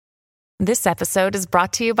This episode is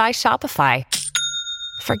brought to you by Shopify.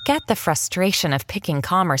 Forget the frustration of picking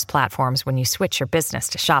commerce platforms when you switch your business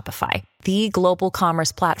to Shopify, the global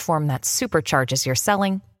commerce platform that supercharges your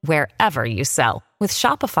selling wherever you sell. With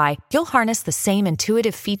Shopify, you'll harness the same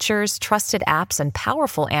intuitive features, trusted apps, and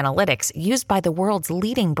powerful analytics used by the world's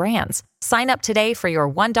leading brands. Sign up today for your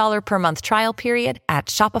 $1 per month trial period at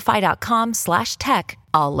shopify.com/tech,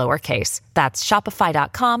 all lowercase. That's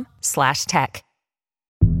shopify.com/tech.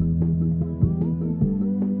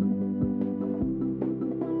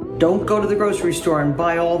 Don't go to the grocery store and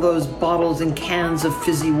buy all those bottles and cans of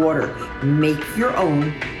fizzy water. Make your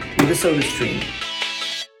own with a SodaStream.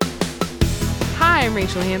 Hi, I'm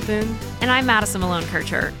Rachel Hampton. And I'm Madison Malone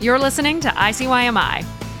Kircher. You're listening to ICYMI.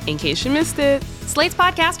 In case you missed it. Slate's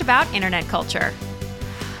podcast about internet culture.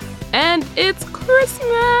 And it's Christmas!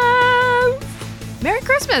 Merry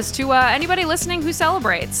Christmas to anybody listening who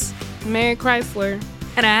celebrates. Merry Chrysler.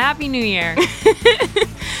 And a Happy New Year.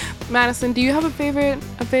 Madison, do you have a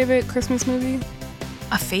favorite Christmas movie?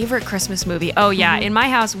 A favorite Christmas movie? Oh, yeah. In my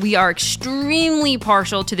house, we are extremely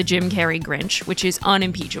partial to the Jim Carrey Grinch, which is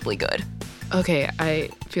unimpeachably good. Okay, I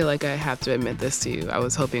feel like I have to admit this to you. I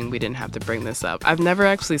was hoping we didn't have to bring this up. I've never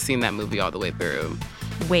actually seen that movie all the way through.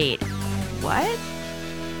 Wait, what?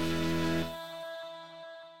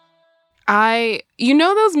 You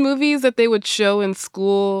know those movies that they would show in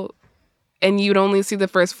school and you'd only see the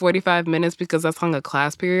first 45 minutes because that's how long a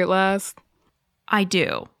class period lasts? I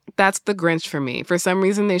do. That's the Grinch for me. For some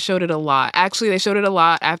reason, they showed it a lot. Actually, they showed it a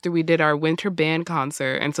lot after we did our winter band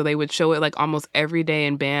concert. And so they would show it like almost every day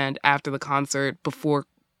in band after the concert before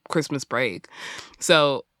Christmas break.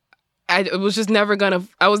 So I was never gonna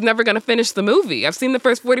finish the movie. I've seen the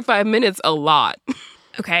first 45 minutes a lot.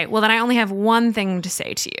 Okay, well then I only have one thing to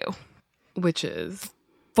say to you. Which is?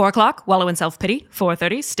 4 o'clock, wallow in self-pity.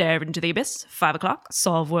 4:30, stare into the abyss. 5 o'clock,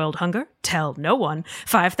 solve world hunger. Tell no one.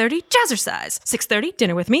 5:30, jazzercise. 6:30,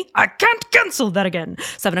 dinner with me. I can't cancel that again.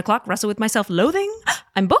 7 o'clock, wrestle with myself, loathing.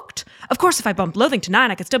 I'm booked. Of course, if I bump loathing to 9,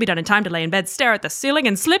 I could still be done in time to lay in bed, stare at the ceiling,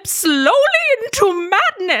 and slip slowly into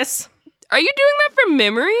madness. Are you doing that from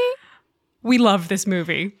memory? We love this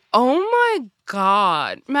movie. Oh my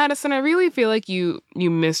God. Madison, I really feel like you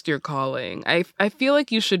missed your calling. I feel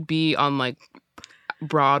like you should be on like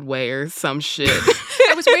Broadway or some shit.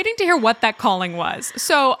 I was waiting to hear what that calling was.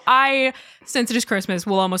 So since it is Christmas,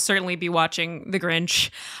 will almost certainly be watching The Grinch.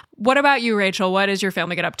 What about you, Rachel? What does your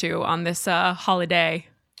family get up to on this holiday?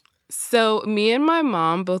 So me and my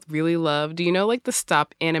mom both really love, do you know like the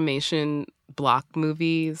stop animation block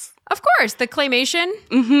movies? Of course, the claymation.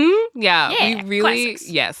 Mm-hmm. Yeah, we really, classics.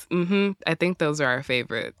 yes. Mm-hmm. I think those are our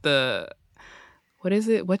favorite. What is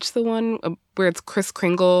it? What's the one where it's Kris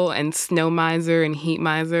Kringle and Snow Miser and Heat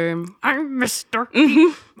Miser? I'm Mr.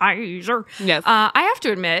 Heat Miser. Yes. I have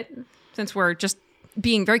to admit, since we're just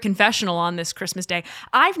being very confessional on this Christmas day,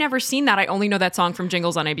 I've never seen that. I only know that song from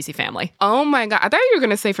Jingles on ABC Family. Oh my God. I thought you were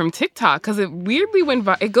going to say from TikTok because it weirdly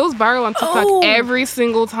it goes viral on TikTok every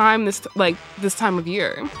single time this time of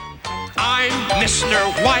year. I'm Mr.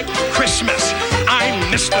 White Christmas. I'm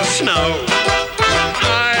Mr. Snow.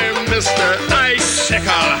 I'm Mr.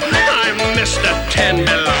 Icicle. I'm Mr. 10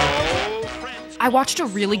 Below. I watched a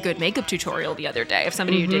really good makeup tutorial the other day of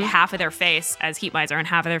somebody who did half of their face as Heat Miser and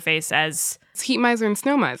half of their face as It's Heat Miser and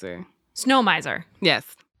Snow Miser. Snow Miser. Yes.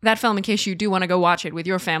 That film, in case you do want to go watch it with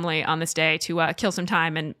your family on this day to kill some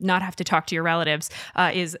time and not have to talk to your relatives,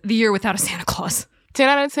 is The Year Without a Santa Claus. 10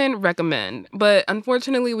 out of 10, recommend. But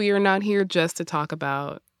unfortunately, we are not here just to talk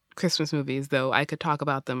about Christmas movies, though I could talk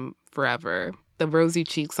about them forever. The rosy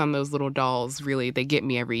cheeks on those little dolls, really, they get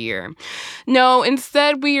me every year. No,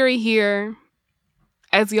 instead, we are here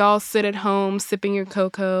as y'all sit at home sipping your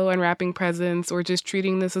cocoa, unwrapping presents, or just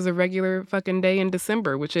treating this as a regular fucking day in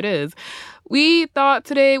December, which it is. We thought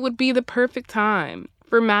today would be the perfect time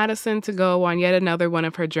for Madison to go on yet another one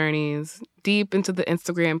of her journeys deep into the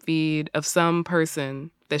Instagram feed of some person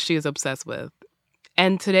that she is obsessed with.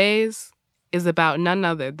 And today's is about none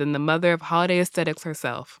other than the mother of holiday aesthetics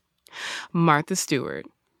herself, Martha Stewart.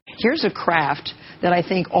 Here's a craft that I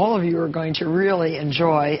think all of you are going to really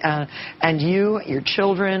enjoy, and you, your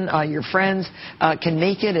children, your friends can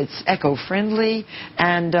make it. It's eco-friendly,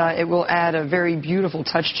 and it will add a very beautiful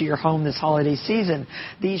touch to your home this holiday season.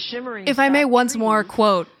 These shimmering... If I may once more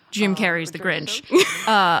quote Jim Carrey's The Grinch,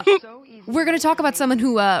 we're going to talk about someone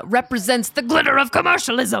who represents the glitter of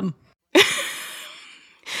commercialism.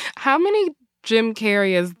 How many Jim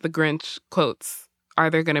Carrey as The Grinch quotes are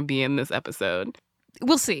there going to be in this episode?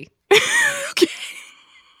 We'll see. Okay.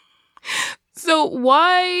 So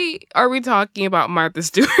why are we talking about Martha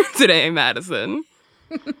Stewart today, Madison?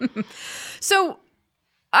 So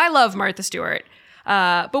I love Martha Stewart.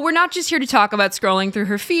 But we're not just here to talk about scrolling through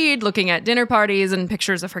her feed, looking at dinner parties and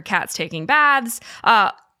pictures of her cats taking baths.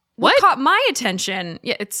 What caught my attention?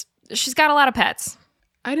 Yeah, she's got a lot of pets.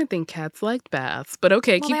 I didn't think cats liked baths, but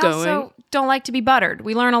okay, keep going. They also don't like to be buttered.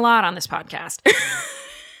 We learn a lot on this podcast.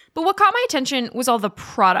 But what caught my attention was all the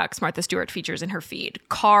products Martha Stewart features in her feed.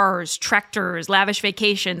 Cars, tractors, lavish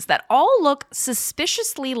vacations that all look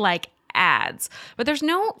suspiciously like ads. But there's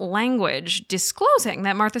no language disclosing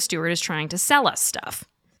that Martha Stewart is trying to sell us stuff.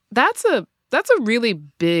 That's a really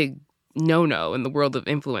big no-no in the world of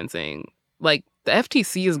influencing. Like, the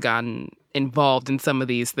FTC has gotten involved in some of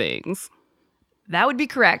these things. That would be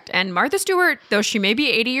correct. And Martha Stewart, though she may be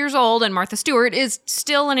 80 years old, and Martha Stewart is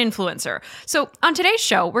still an influencer. So on today's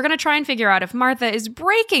show, we're going to try and figure out if Martha is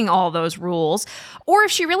breaking all those rules, or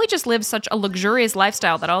if she really just lives such a luxurious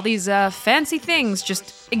lifestyle that all these fancy things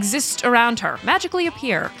just exist around her, magically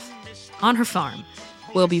appear on her farm.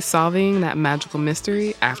 We'll be solving that magical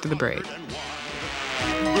mystery after the break.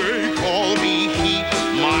 They call me heat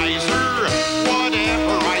miser.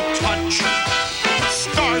 Whatever I touch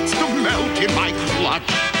starts to melt in my clutch.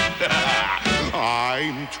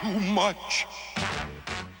 I'm too much.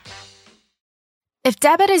 If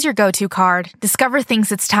debit is your go-to card, Discover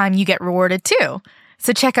thinks it's time you get rewarded too.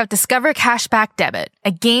 So check out Discover Cashback Debit, a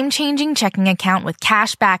game-changing checking account with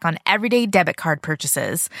cash back on everyday debit card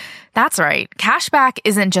purchases. That's right, cashback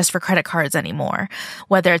isn't just for credit cards anymore.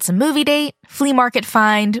 Whether it's a movie date, flea market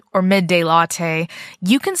find, or midday latte,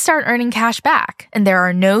 you can start earning cash back, and there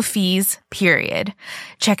are no fees, period.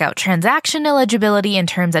 Check out transaction eligibility and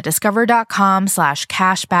terms at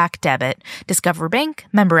discover.com/cashbackdebit. Discover Bank,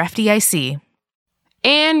 member FDIC.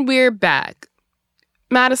 And we're back.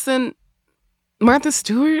 Madison, Martha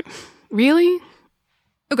Stewart? Really?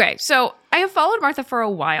 Okay, so I have followed Martha for a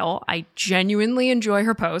while. I genuinely enjoy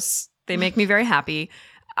her posts. They make me very happy.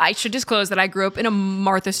 I should disclose that I grew up in a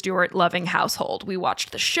Martha Stewart-loving household. We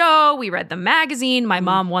watched the show. We read the magazine. My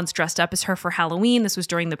mom once dressed up as her for Halloween. This was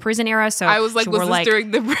during the prison era. So I was like, was this during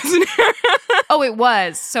the prison era? Oh, it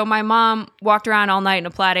was. So my mom walked around all night in a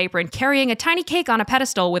plaid apron carrying a tiny cake on a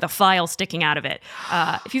pedestal with a file sticking out of it.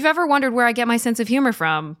 If you've ever wondered where I get my sense of humor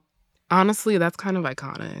from... Honestly, that's kind of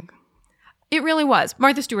iconic. It really was.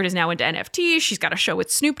 Martha Stewart is now into NFTs. She's got a show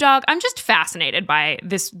with Snoop Dogg. I'm just fascinated by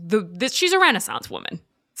this. She's a Renaissance woman.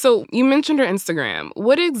 So you mentioned her Instagram.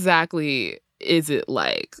 What exactly is it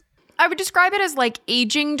like? I would describe it as like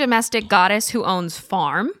aging domestic goddess who owns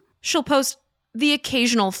farm. She'll post the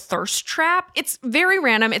occasional thirst trap. It's very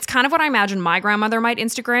random. It's kind of what I imagine my grandmother might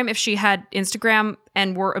Instagram if she had Instagram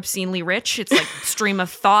and were obscenely rich. It's like stream of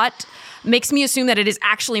thought. Makes me assume that it is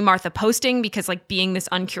actually Martha posting because like being this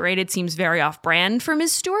uncurated seems very off-brand for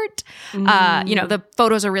Ms. Stewart. The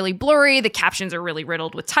photos are really blurry. The captions are really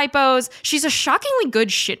riddled with typos. She's a shockingly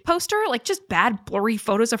good shit poster, like just bad blurry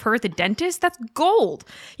photos of her at the dentist. That's gold.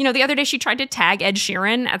 The other day she tried to tag Ed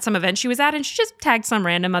Sheeran at some event she was at and she just tagged some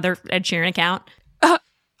random other Ed Sheeran account.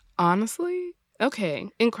 Honestly? Okay,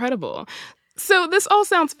 incredible. So this all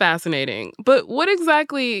sounds fascinating, but what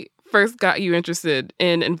exactly first got you interested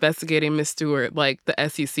in investigating Miss Stewart like the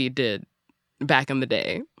SEC did back in the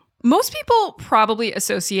day? Most people probably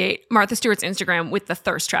associate Martha Stewart's Instagram with the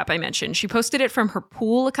thirst trap I mentioned. She posted it from her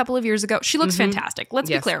pool a couple of years ago. She looks fantastic. Let's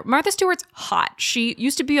be clear. Martha Stewart's hot. She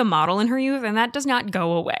used to be a model in her youth, and that does not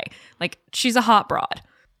go away. Like, she's a hot broad.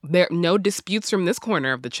 There are no disputes from this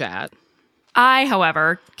corner of the chat. I,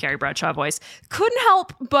 however, Carrie Bradshaw voice, couldn't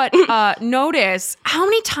help but notice how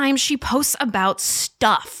many times she posts about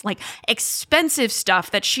stuff, like expensive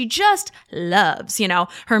stuff that she just loves.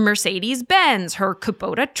 Her Mercedes-Benz, her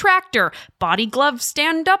Kubota tractor, body glove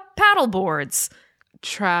stand-up paddle boards.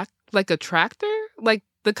 Like a tractor? Like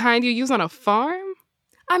the kind you use on a farm?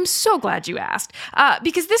 I'm so glad you asked,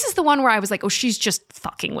 because this is the one where I was like, oh, she's just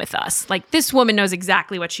fucking with us. Like, this woman knows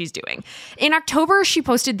exactly what she's doing. In October, she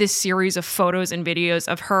posted this series of photos and videos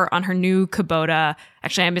of her on her new Kubota.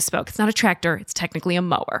 Actually, I misspoke. It's not a tractor. It's technically a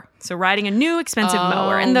mower. So riding a new expensive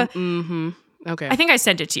mower. And Okay. I think I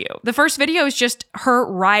sent it to you. The first video is just her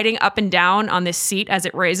riding up and down on this seat as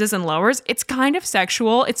it raises and lowers. It's kind of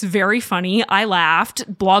sexual. It's very funny. I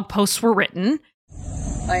laughed. Blog posts were written.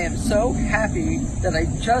 I am so happy that I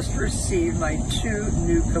just received my 2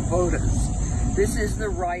 new Kubotas. This is the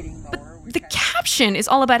riding mower. The caption is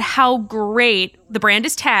all about how great the brand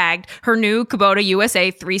is tagged her new Kubota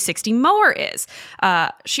USA 360 mower is.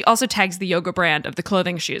 She also tags the yoga brand of the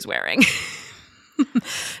clothing she is wearing.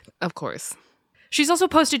 Of course. She's also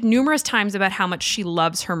posted numerous times about how much she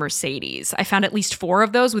loves her Mercedes. I found at least 4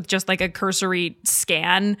 of those with just like a cursory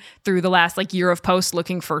scan through the last year of posts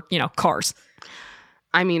looking for, cars.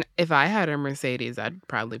 I mean, if I had a Mercedes, I'd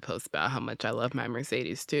probably post about how much I love my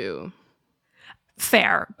Mercedes too.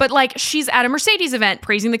 Fair. But like, she's at a Mercedes event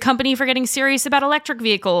praising the company for getting serious about electric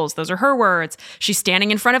vehicles. Those are her words. She's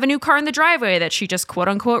standing in front of a new car in the driveway that she just quote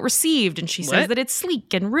unquote received. And she says that it's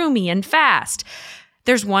sleek and roomy and fast.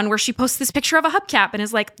 There's one where she posts this picture of a hubcap and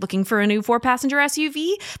is like, looking for a new 4-passenger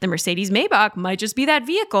SUV? The Mercedes Maybach might just be that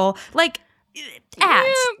vehicle. Like,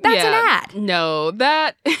 ads. That's an ad. No,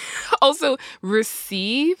 that also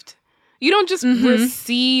received. You don't just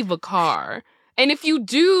receive a car. And if you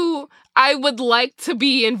do, I would like to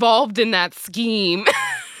be involved in that scheme.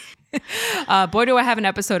 Boy, do I have an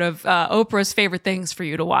episode of Oprah's favorite things for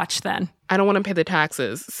you to watch then. I don't want to pay the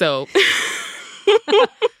taxes, so.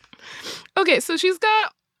 Okay, so she's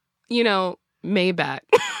got, Maybach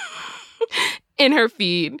in her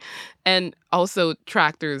feed, and also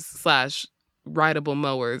tractors / rideable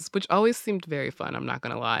mowers, which always seemed very fun, I'm not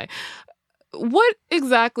going to lie. What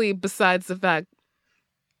exactly, besides the fact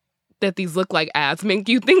that these look like ads, make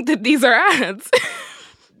you think that these are ads?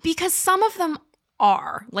 Because some of them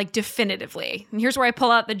are, like, definitively. And here's where I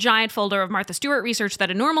pull out the giant folder of Martha Stewart research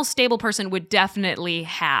that a normal, stable person would definitely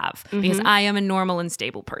have, because I am a normal and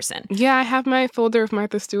stable person. Yeah, I have my folder of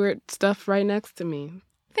Martha Stewart stuff right next to me.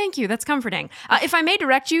 Thank you. That's comforting. If I may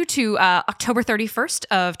direct you to October 31st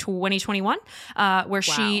of 2021, where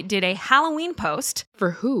she did a Halloween post.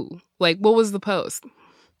 For who? Like, what was the post?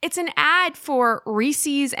 It's an ad for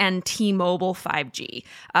Reese's and T-Mobile 5G.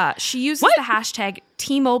 She uses the hashtag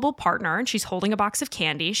T-Mobile partner, and she's holding a box of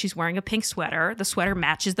candy. She's wearing a pink sweater. The sweater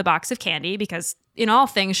matches the box of candy because, in all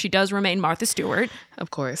things, she does remain Martha Stewart. Of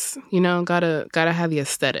course. Gotta have the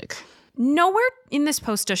aesthetic. Nowhere in this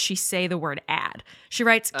post does she say the word ad. She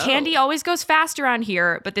writes, candy always goes fast around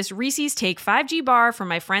here, but this Reese's Take 5G bar from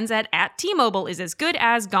my friends at T-Mobile is as good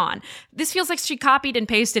as gone. This feels like she copied and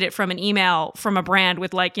pasted it from an email from a brand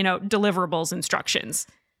with deliverables instructions.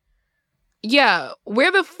 Yeah,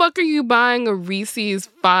 where the fuck are you buying a Reese's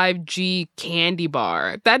 5G candy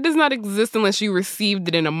bar? That does not exist unless you received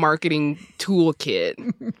it in a marketing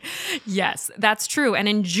toolkit. Yes, that's true. And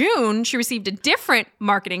in June, she received a different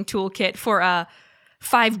marketing toolkit for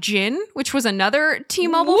 5Gin, which was another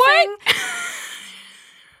T-Mobile thing.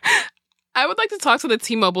 I would like to talk to the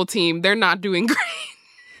T-Mobile team. They're not doing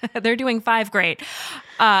great. They're doing 5 great.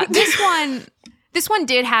 This one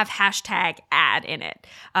did have hashtag ad in it.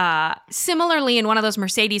 Similarly, in one of those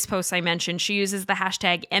Mercedes posts I mentioned, she uses the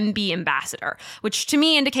hashtag MB Ambassador, which to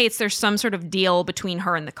me indicates there's some sort of deal between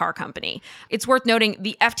her and the car company. It's worth noting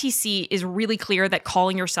the FTC is really clear that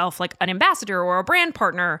calling yourself like an ambassador or a brand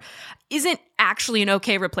partner isn't actually an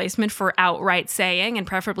okay replacement for outright saying, and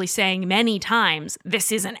preferably saying many times,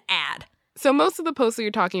 this is an ad. So most of the posts that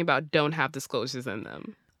you're talking about don't have disclosures in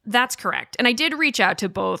them. That's correct. And I did reach out to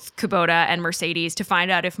both Kubota and Mercedes to find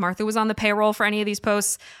out if Martha was on the payroll for any of these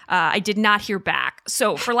posts. I did not hear back.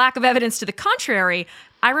 So for lack of evidence to the contrary,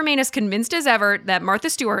 I remain as convinced as ever that Martha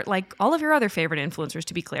Stewart, like all of your other favorite influencers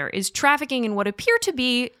to be clear, is trafficking in what appear to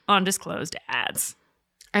be undisclosed ads.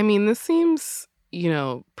 I mean, this seems,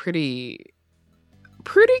 pretty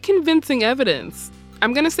convincing evidence.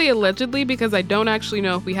 I'm going to say allegedly because I don't actually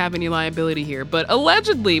know if we have any liability here, but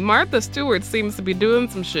allegedly, Martha Stewart seems to be doing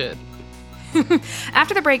some shit.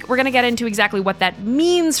 After the break, we're going to get into exactly what that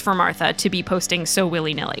means for Martha to be posting so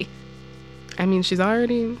willy-nilly. I mean, she's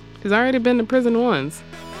already been to prison once.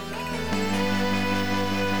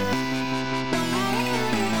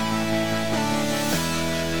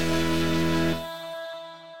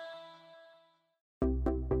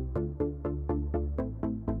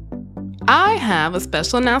 I have a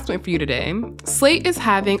special announcement for you today. Slate is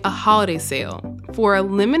having a holiday sale. For a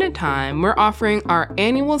limited time, we're offering our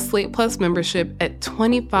annual Slate Plus membership at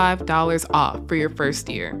 $25 off for your first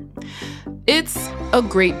year. It's a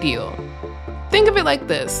great deal. Think of it like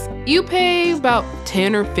this. You pay about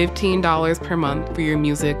 $10 or $15 per month for your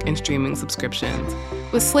music and streaming subscriptions.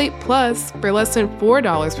 With Slate Plus, for less than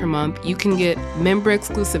 $4 per month, you can get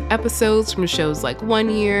member-exclusive episodes from shows like 1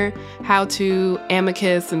 Year, How To,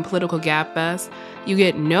 Amicus, and Political Gabfest. You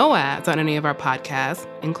get no ads on any of our podcasts,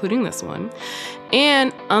 including this one,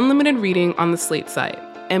 and unlimited reading on the Slate site.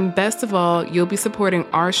 And best of all, you'll be supporting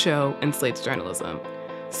our show and Slate's journalism.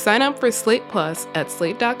 Sign up for Slate Plus at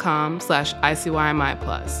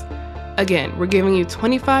slate.com/ICYMI+. Again, we're giving you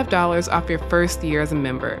 $25 off your first year as a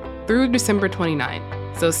member through December 29th.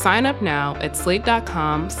 So sign up now at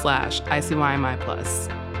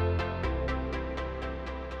slate.com/ICYMI+.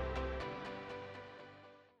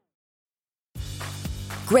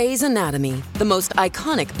 Grey's Anatomy, the most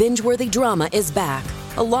iconic binge-worthy drama, is back,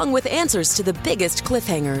 along with answers to the biggest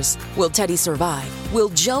cliffhangers. Will Teddy survive? Will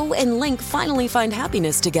Joe and Link finally find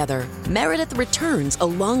happiness together? Meredith returns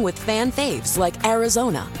along with fan faves like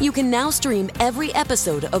Arizona. You can now stream every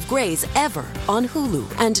episode of Grey's ever on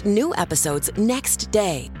Hulu and new episodes next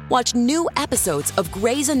day. Watch new episodes of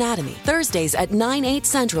Grey's Anatomy Thursdays at 9/8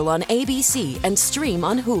 Central on ABC and stream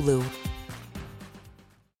on Hulu.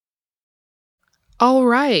 All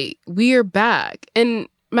right, we are back. And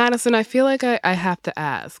Madison, I feel like I have to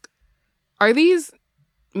ask, are these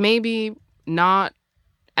maybe not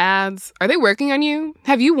ads? Are they working on you?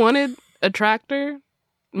 Have you wanted a tractor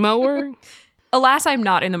mower? Alas, I'm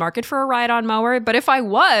not in the market for a ride-on mower, but if I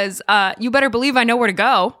was, you better believe I know where to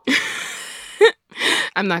go.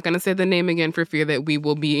 I'm not going to say the name again for fear that we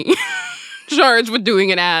will be charged with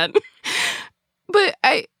doing an ad. But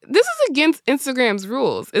this is against Instagram's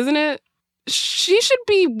rules, isn't it? She should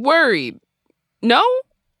be worried. No?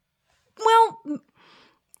 Well,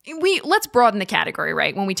 let's broaden the category,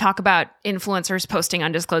 right? When we talk about influencers posting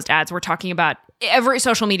undisclosed ads, we're talking about every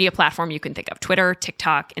social media platform you can think of: Twitter,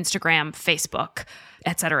 TikTok, Instagram, Facebook,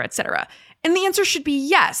 et cetera, et cetera. And the answer should be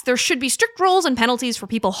yes. There should be strict rules and penalties for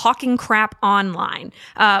people hawking crap online.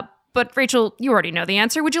 But Rachel, you already know the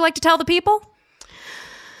answer. Would you like to tell the people?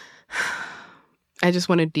 I just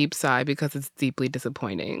want a deep sigh because it's deeply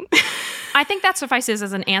disappointing. I think that suffices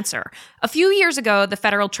as an answer. A few years ago, the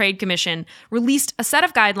Federal Trade Commission released a set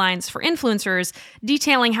of guidelines for influencers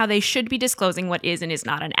detailing how they should be disclosing what is and is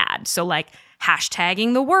not an ad. So like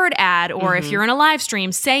hashtagging the word ad, or if you're in a live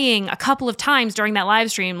stream, saying a couple of times during that live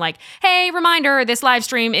stream, like, hey, reminder, this live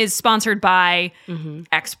stream is sponsored by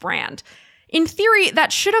X brand. In theory,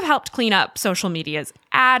 that should have helped clean up social media's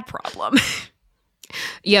ad problem.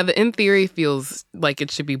 Yeah, the in theory feels like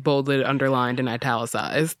it should be bolded, underlined, and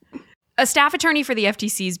italicized. A staff attorney for the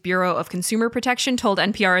FTC's Bureau of Consumer Protection told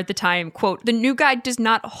NPR at the time, quote, "The new guide does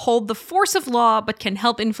not hold the force of law, but can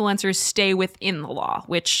help influencers stay within the law,"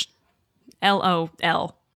 which,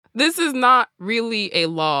 LOL. This is not really a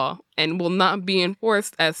law and will not be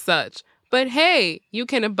enforced as such. But hey, you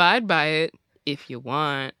can abide by it if you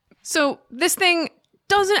want. So this thing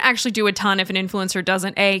doesn't actually do a ton if an influencer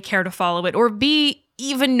doesn't A, care to follow it, or B,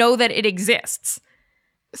 even know that it exists.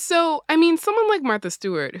 So, I mean, someone like Martha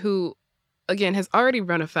Stewart, who, again, has already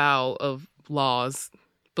run afoul of laws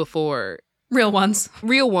before. Real ones.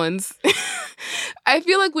 I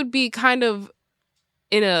feel like would be kind of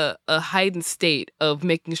in a heightened state of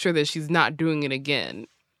making sure that she's not doing it again,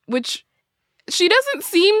 which she doesn't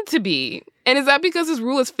seem to be. And is that because this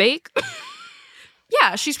rule is fake?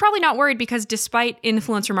 Yeah, she's probably not worried because despite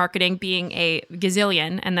influencer marketing being a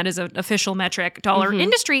gazillion, and that is an official metric, dollar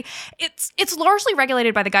industry, it's largely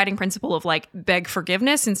regulated by the guiding principle of like beg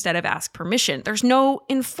forgiveness instead of ask permission. There's no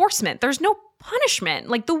enforcement. There's no punishment.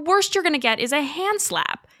 Like the worst you're going to get is a hand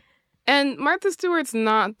slap. And Martha Stewart's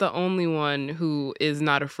not the only one who is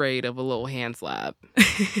not afraid of a little hand slap.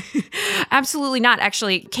 Absolutely not.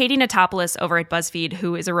 Actually, Katie Natopoulos over at BuzzFeed,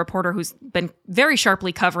 who is a reporter who's been very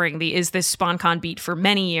sharply covering the Is This SponCon beat for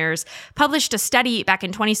many years, published a study back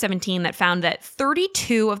in 2017 that found that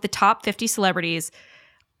 32 of the top 50 celebrities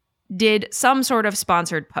did some sort of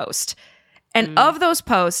sponsored post. And of those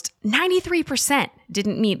posts, 93%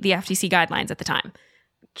 didn't meet the FTC guidelines at the time.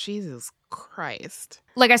 Jesus Christ.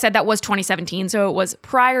 Like I said, that was 2017, so it was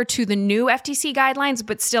prior to the new FTC guidelines,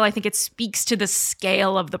 but still I think it speaks to the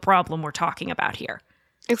scale of the problem we're talking about here.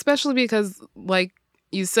 Especially because, like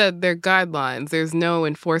you said, they're guidelines. There's no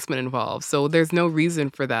enforcement involved, so there's no reason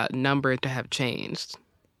for that number to have changed.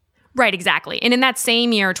 Right, exactly. And in that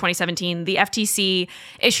same year, 2017, the FTC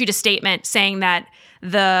issued a statement saying that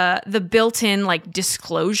the built-in like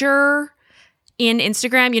disclosure in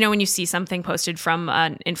Instagram, you know, when you see something posted from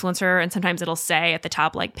an influencer and sometimes it'll say at the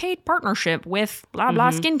top, like, paid partnership with blah, blah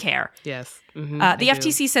skincare. Yes. The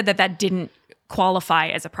FTC said that didn't qualify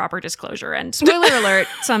as a proper disclosure. And spoiler alert,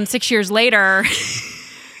 some 6 years later,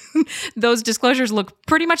 those disclosures look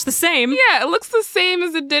pretty much the same. Yeah, it looks the same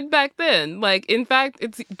as it did back then. Like, in fact,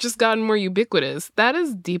 it's just gotten more ubiquitous. That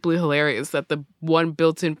is deeply hilarious that the one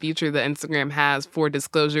built-in feature that Instagram has for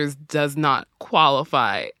disclosures does not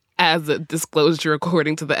qualify as a disclosure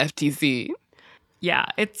according to the FTC. Yeah,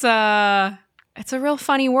 it's a real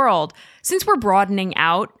funny world. Since we're broadening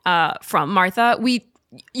out from Martha,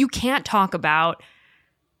 you can't talk about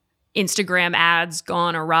Instagram ads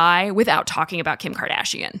gone awry without talking about Kim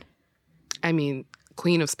Kardashian. I mean,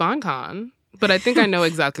 Queen of SponCon, but I think I know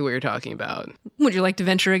exactly what you're talking about. Would you like to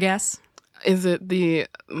venture a guess? Is it the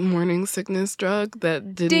morning sickness drug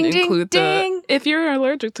that didn't include if you're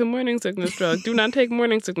allergic to morning sickness drug, do not take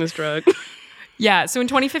morning sickness drug. Yeah, so in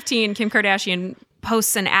 2015, Kim Kardashian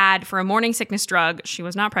posts an ad for a morning sickness drug. She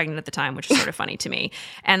was not pregnant at the time, which is sort of funny to me.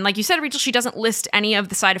 And like you said, Rachel, she doesn't list any of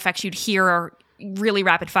the side effects you'd hear or really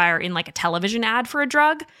rapid fire in like a television ad for a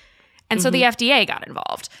drug. And so the FDA got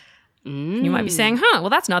involved. You might be saying, well,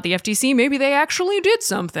 that's not the FTC. Maybe they actually did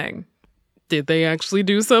something. Did they actually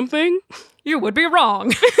do something? You would be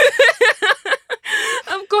wrong.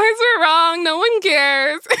 Of course we're wrong. No one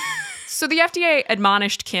cares. So the FDA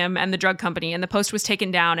admonished Kim and the drug company, and the post was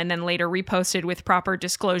taken down and then later reposted with proper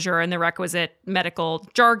disclosure and the requisite medical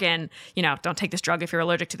jargon. Don't take this drug if you're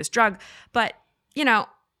allergic to this drug. But,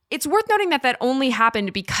 it's worth noting that only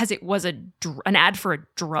happened because it was an ad for a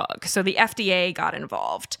drug. So the FDA got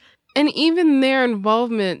involved. And even their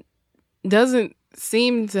involvement doesn't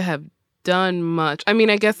seem to have done much. I mean,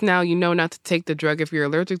 I guess now you know not to take the drug if you're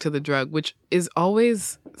allergic to the drug, which is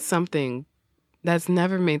always something that's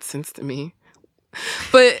never made sense to me.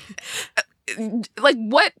 But, like,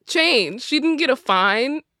 what changed? She didn't get a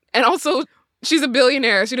fine. And also, she's a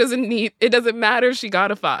billionaire. It doesn't matter if she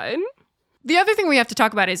got a fine. The other thing we have to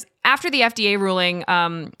talk about is after the FDA ruling,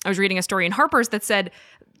 I was reading a story in Harper's that said,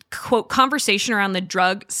 quote, conversation around the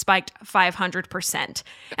drug spiked 500%.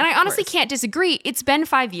 And I honestly can't disagree. It's been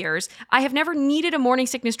 5 years. I have never needed a morning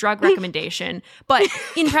sickness drug recommendation. But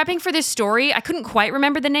in prepping for this story, I couldn't quite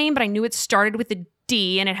remember the name, but I knew it started with a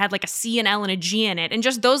D and it had like a C, an L, and a G in it. And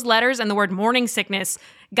just those letters and the word morning sickness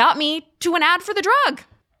got me to an ad for the drug.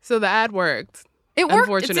 So the ad worked. It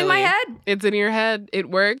worked. It's in my head. It's in your head. It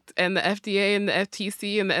worked. And the FDA and the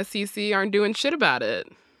FTC and the SEC aren't doing shit about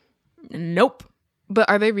it. Nope. But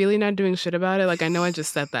are they really not doing shit about it? Like, I know I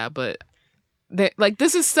just said that, but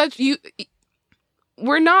this is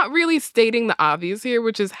we're not really stating the obvious here,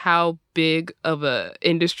 which is how big of a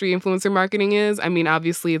industry influencer marketing is. I mean,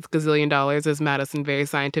 obviously it's gazillion dollars, as Madison very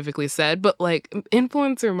scientifically said, but like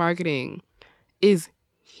influencer marketing is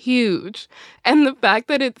huge. And the fact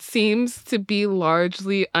that it seems to be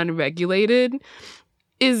largely unregulated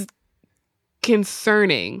is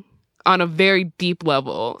concerning on a very deep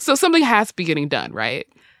level. So something has to be getting done, right?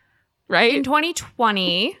 Right? In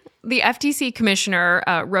 2020, the FTC commissioner,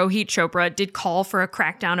 Rohit Chopra, did call for a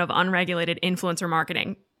crackdown of unregulated influencer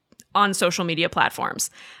marketing on social media platforms.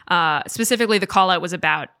 Specifically, the call out was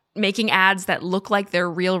about making ads that look like they're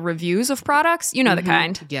real reviews of products. You know the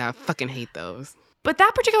kind. Yeah, I fucking hate those. But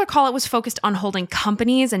that particular call out was focused on holding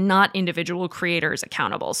companies and not individual creators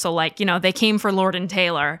accountable. So like, they came for Lord &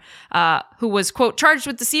 Taylor, who was, quote, charged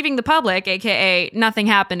with deceiving the public, aka nothing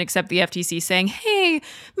happened except the FTC saying, hey,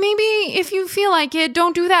 maybe if you feel like it,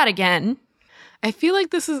 don't do that again. I feel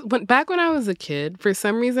like back when I was a kid, for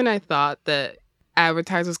some reason I thought that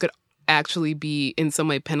advertisers could actually be in some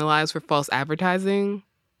way penalized for false advertising.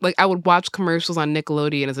 Like, I would watch commercials on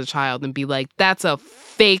Nickelodeon as a child and be like, that's a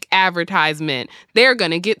fake advertisement. They're going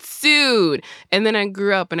to get sued. And then I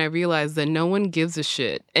grew up and I realized that no one gives a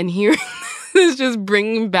shit. And here is just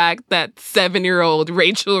bringing back that 7-year-old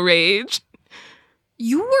Rachel rage.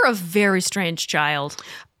 You were a very strange child.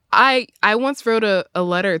 I once wrote a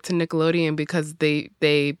letter to Nickelodeon because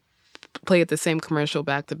they played the same commercial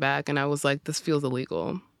back to back. And I was like, this feels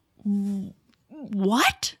illegal.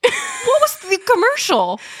 What? What was the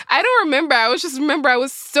commercial? I don't remember. I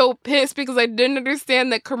was so pissed because I didn't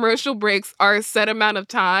understand that commercial breaks are a set amount of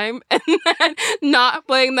time and that not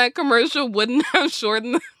playing that commercial wouldn't have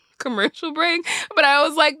shortened the commercial break. But I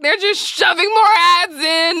was like, they're just shoving more ads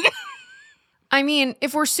in. I mean,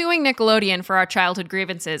 if we're suing Nickelodeon for our childhood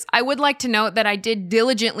grievances, I would like to note that I did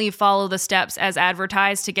diligently follow the steps as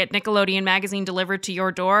advertised to get Nickelodeon magazine delivered to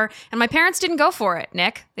your door, and my parents didn't go for it,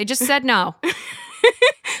 Nick. They just said no.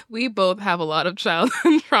 We both have a lot of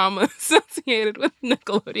childhood trauma associated with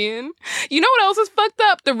Nickelodeon. You know what else is fucked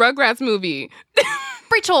up? The Rugrats movie.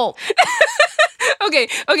 Rachel. Okay.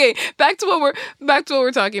 Back to what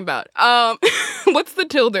we're talking about. What's the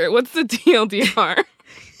tilde? What's the TLDR?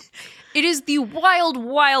 It is the wild,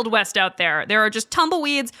 wild west out there. There are just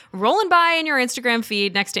tumbleweeds rolling by in your Instagram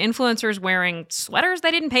feed next to influencers wearing sweaters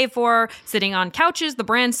they didn't pay for, sitting on couches the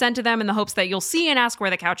brand sent to them in the hopes that you'll see and ask where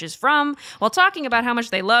the couch is from, while talking about how much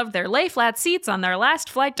they loved their lay-flat seats on their last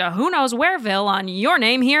flight to who knows whereville on Your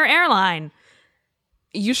Name Here airline.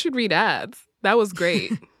 You should read ads. That was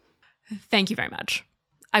great. Thank you very much.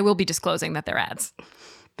 I will be disclosing that they're ads.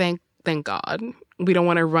 Thank God. We don't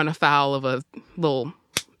want to run afoul of a little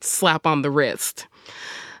slap on the wrist.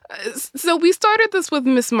 So we started this with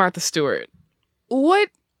Miss Martha Stewart. What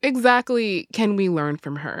exactly can we learn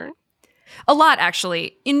from her? A lot,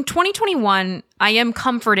 actually. In 2021, I am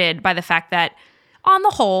comforted by the fact that, on the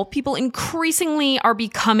whole, people increasingly are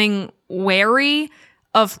becoming wary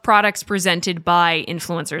of products presented by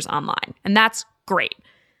influencers online. And that's great.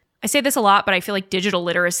 I say this a lot, but I feel like digital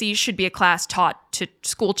literacy should be a class taught to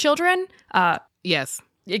school children. Yes.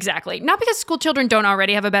 Exactly. Not because school children don't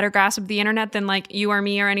already have a better grasp of the internet than like you or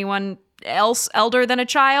me or anyone else elder than a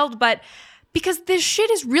child, but because this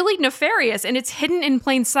shit is really nefarious and it's hidden in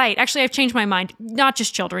plain sight. Actually, I've changed my mind. Not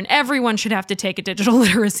just children. Everyone should have to take a digital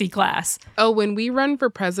literacy class. Oh, when we run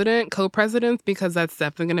for president, co-presidents, because that's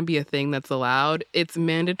definitely going to be a thing that's allowed, it's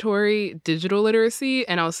mandatory digital literacy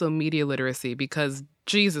and also media literacy because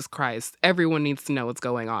Jesus Christ, everyone needs to know what's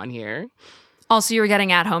going on here. Also, you're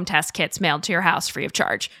getting at-home test kits mailed to your house free of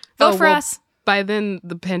charge. Vote for us. By then,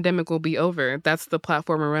 the pandemic will be over. That's the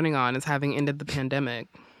platform we're running on, is having ended the pandemic.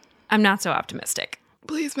 I'm not so optimistic.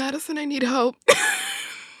 Please, Madison, I need hope.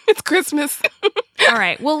 It's Christmas. All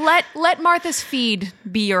right. Well, let Martha's Feed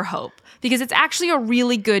be your hope, because it's actually a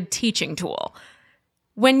really good teaching tool.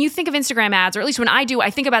 When you think of Instagram ads, or at least when I do, I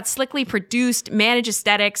think about slickly produced, managed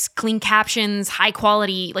aesthetics, clean captions, high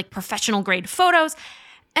quality, like professional grade photos.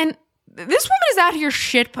 And this woman is out here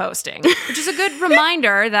shit posting, which is a good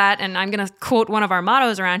reminder that, and I'm going to quote one of our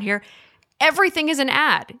mottos around here, everything is an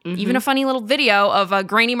ad. Mm-hmm. Even a funny little video of a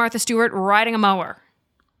grainy Martha Stewart riding a mower.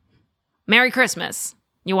 Merry Christmas,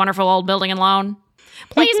 you wonderful old building and loan.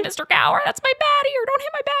 Please, Mr. Gower, that's my bad ear. Don't hit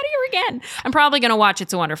my bad ear again. I'm probably going to watch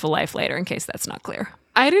It's a Wonderful Life later in case that's not clear.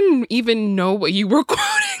 I didn't even know what you were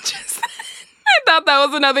quoting just then. I thought that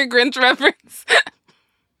was another Grinch reference.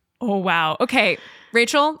 Oh, wow. Okay.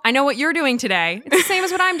 Rachel, I know what you're doing today. It's the same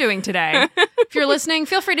as what I'm doing today. If you're listening,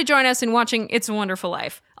 feel free to join us in watching It's a Wonderful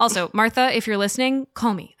Life. Also, Martha, if you're listening,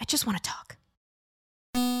 call me. I just want to talk.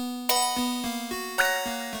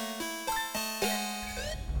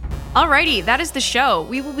 Alrighty, that is the show.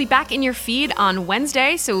 We will be back in your feed on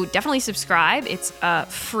Wednesday, so definitely subscribe. It's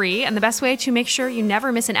free and the best way to make sure you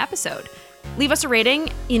never miss an episode. Leave us a rating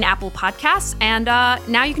in Apple Podcasts, and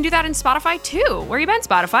now you can do that in Spotify too. Where you been,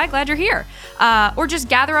 Spotify? Glad you're here. Or just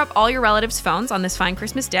gather up all your relatives' phones on this fine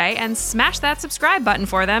Christmas day and smash that subscribe button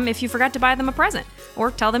for them if you forgot to buy them a present,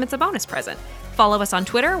 or tell them it's a bonus present. Follow us on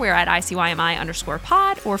Twitter. We're at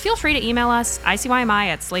ICYMI_pod, or feel free to email us,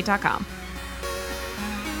 ICYMI@slate.com.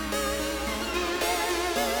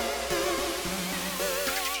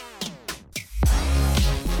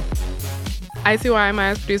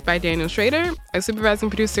 ICYMI is produced by Daniel Schrader. Our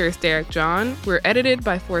supervising producer is Derek John. We're edited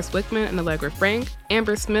by Forrest Wickman and Allegra Frank.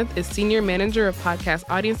 Amber Smith is Senior Manager of Podcast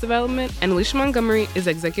Audience Development. And Alicia Montgomery is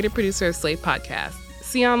Executive Producer of Slate Podcast.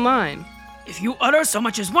 See you online. If you utter so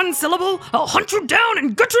much as one syllable, I'll hunt you down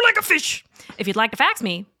and gut you like a fish. If you'd like to fax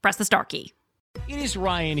me, press the star key. It is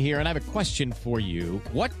Ryan here, and I have a question for you.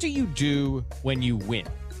 What do you do when you win?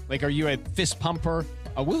 Like, are you a fist pumper,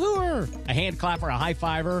 a woohooer, a hand clapper, a high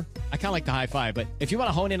fiver? I kind of like the high five, but if you want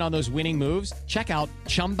to hone in on those winning moves, check out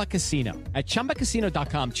Chumba Casino. At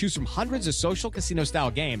ChumbaCasino.com, choose from hundreds of social casino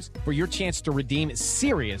style games for your chance to redeem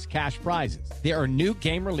serious cash prizes. There are new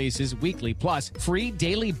game releases weekly, plus free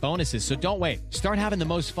daily bonuses. So don't wait. Start having the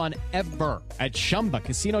most fun ever at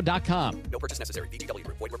ChumbaCasino.com. No purchase necessary. VGW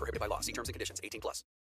Group. Void where prohibited by law. See terms and conditions. 18+.